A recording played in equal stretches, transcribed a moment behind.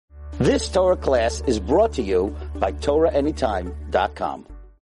This Torah class is brought to you by TorahAnytime.com.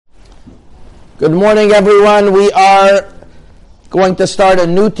 Good morning, everyone. We are going to start a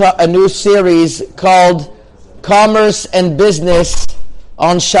new series called Commerce and Business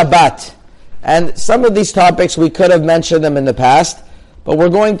on Shabbat. And some of these topics, we could have mentioned them in the past, but we're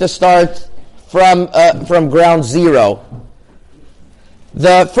going to start from ground zero.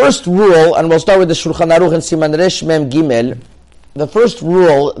 The first rule, and we'll start with the Shulchan Aruch and Siman Resh Mem Gimel. The first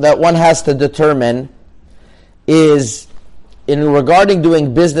rule that one has to determine is, in regarding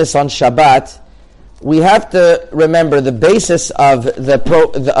doing business on Shabbat, we have to remember the basis of the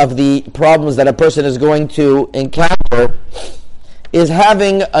problems that a person is going to encounter is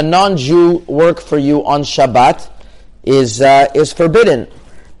having a non-Jew work for you on Shabbat is forbidden,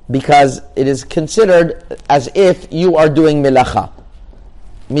 because it is considered as if you are doing melacha.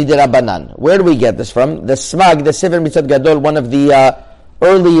 Midirabanan. Where do we get this from? The Smag, the Sefer Mitzvot Gadol, one of the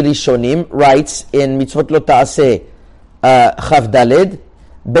early Rishonim, writes in Mitzvot Lo Ta'aseh Chav Daled,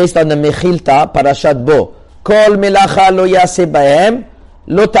 based on the Mechilta, Parashat Bo, Kol melacha lo yaseh bahem,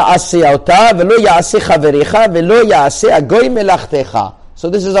 lo ta'aseh ota, velo yaseh chaverecha, velo yaseh agoy melachtecha. So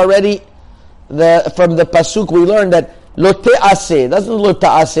this is already from the Pasuk we learned that lo te'aseh, doesn't lo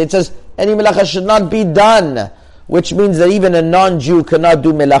ta'aseh, it says any melacha should not be done, which means that even a non-Jew cannot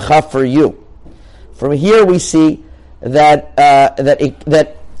do melacha for you. From here we see that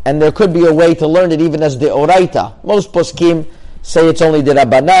and there could be a way to learn it even as the Oraita. Most poskim say it's only the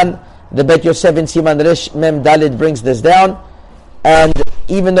Rabbanan. The Bet Yosef in Siman Resh Mem Dalid brings this down, and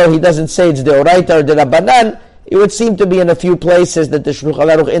even though he doesn't say it's the Oraita or the Rabbanan, it would seem to be in a few places that the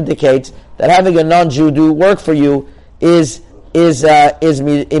Shulchan Aruch indicates that having a non-Jew do work for you is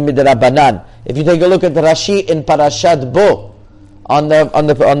Rabbanan. If you take a look at the Rashi in Parashat Bo, on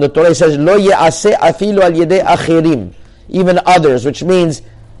the Torah, it says Lo ye'aseh afilu al yedei achirim, even others, which means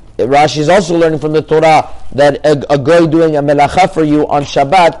Rashi is also learning from the Torah that a guy doing a melacha for you on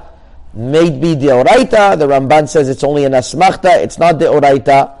Shabbat may be the Oraita. The Ramban says it's only an asmachta, it's not the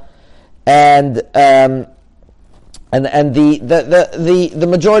Oraita, and the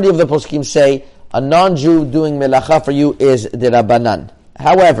majority of the poskim say a non-Jew doing melacha for you is the Rabbanan.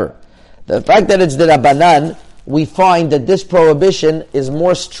 However, the fact that it's the Rabbanan, we find that this prohibition is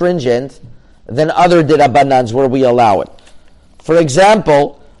more stringent than other Rabbanans where we allow it. For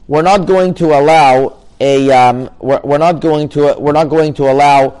example, we're not going to allow in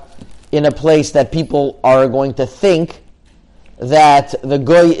a place that people are going to think that the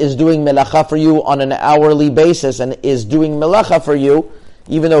goy is doing melacha for you on an hourly basis and is doing melacha for you,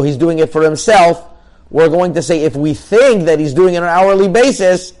 even though he's doing it for himself. We're going to say if we think that he's doing it on an hourly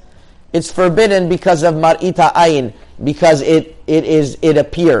basis, it's forbidden because of mar'ita ayin, because it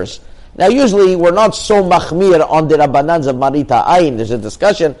appears. Now, usually we're not so machmir on the rabbanans of mar'ita ayin. There's a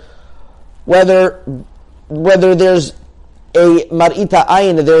discussion whether there's a mar'ita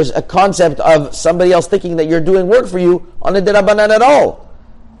ayin, there's a concept of somebody else thinking that you're doing work for you on a derabanan at all.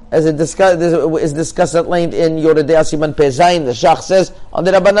 As it is discussed at length in Yoredei Siman Pezayin, the Shach says on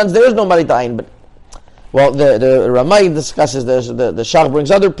the rabbanans there is no mar'ita ayin, but the Ramay discusses this, the Shach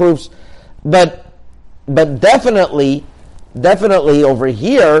brings other proofs, but definitely over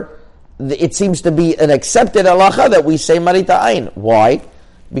here, it seems to be an accepted halacha that we say marita ayin. Why?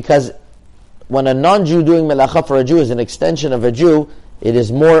 Because when a non-Jew doing melacha for a Jew is an extension of a Jew, it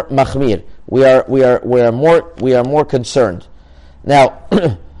is more machmir. We are more concerned. Now,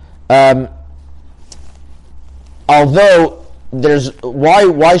 although there's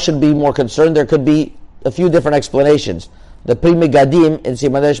why should be more concerned? There could be a few different explanations. The Pri Megadim in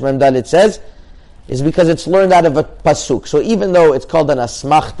Siman Resh Mem Daled says is because it's learned out of a pasuk. So even though it's called an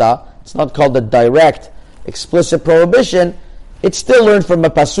asmachta, it's not called a direct, explicit prohibition, it's still learned from a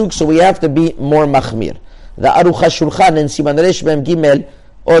pasuk, so we have to be more machmir. The Aruch HaShulchan in Siman Resh Mem Gimel,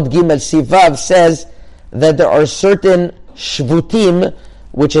 Od Gimel Sivav, says that there are certain shvutim,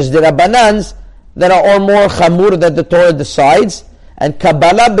 which is the Rabbanans, that are more chamur that the Torah decides, and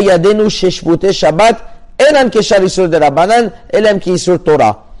Kabbalah b'yadenu sheshvutei Shabbat enan keshar isur de Rabbanan elem ki isur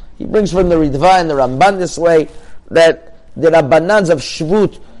Torah. He brings from the Ritva and the Ramban this way that the Rabbanans of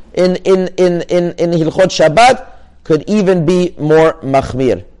Shvut in Hilchot Shabbat could even be more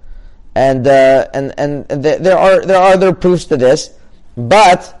machmir, and there are other proofs to this,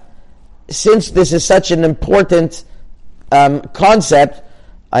 but since this is such an important concept,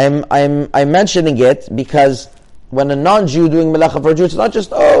 I'm mentioning it because when a non-Jew doing melacha for a Jew, it's not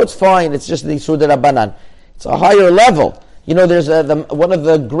just, it's fine, it's just the Isur de Rabbanan. It's a higher level. You know, there's one of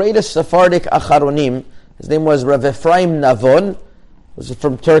the greatest Sephardic Acharonim, his name was Rav Ephraim Navon, was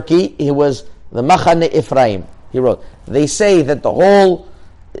from Turkey. He was the Machane Ephraim. He wrote, they say that the whole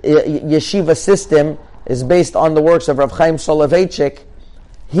yeshiva system is based on the works of Rav Chaim Soloveitchik.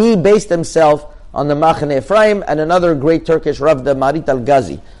 He based himself on the Machane Ephraim and another great Turkish Rav, the Marit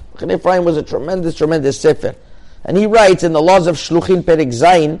al-Ghazi. Machane Ephraim was a tremendous sefer. And he writes in the Laws of Shluchin Perik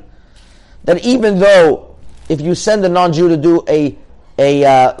Zayin that even though if you send a non-Jew to do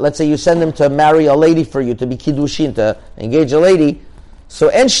let's say you send him to marry a lady for you, to be kiddushin, to engage a lady, so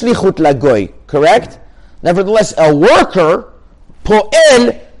en shlichut lagoy, correct? Nevertheless, a worker,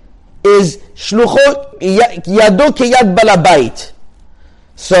 po'el, is shluchot yado keyad balabait.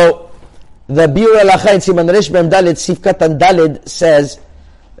 So the Bir Alacha Siman Resh Mem Daled Sifkat Daled says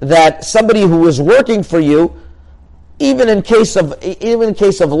that somebody who is working for you, even in case of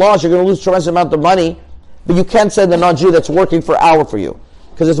loss, you're going to lose a tremendous amount of money, but you can't send a non-Jew that's working for hour for you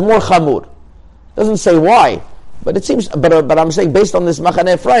because it's more chamur. Doesn't say why, but it seems. But I'm saying based on this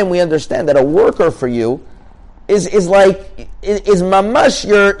Machane Ephraim, we understand that a worker for you is mamash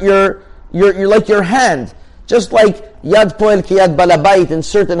your like your hand, just like yad poel ki yad balabait in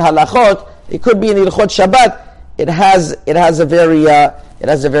certain halachot. It could be in Ilchot Shabbat. It has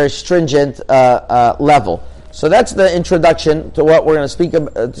a very stringent level. So that's the introduction to what we're going to speak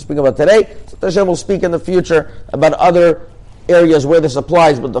about today. So Hashem will speak in the future about other areas where this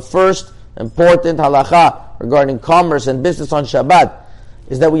applies. But the first important halacha regarding commerce and business on Shabbat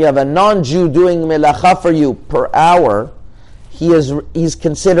is that we have a non-Jew doing melacha for you per hour. He's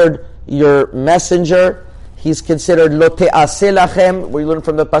considered your messenger. He's considered lo te'aseh lachem. We learn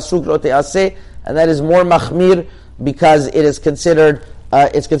from the pasuk lo te'aseh, and that is more machmir because it is considered.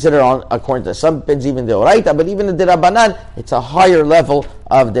 It's considered on according to some pins even the oraita, but even the dirabanan, it's a higher level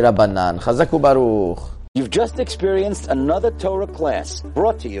of dirabanan. Chazaku baruch. You've just experienced another Torah class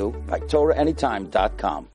brought to you by TorahAnytime.com.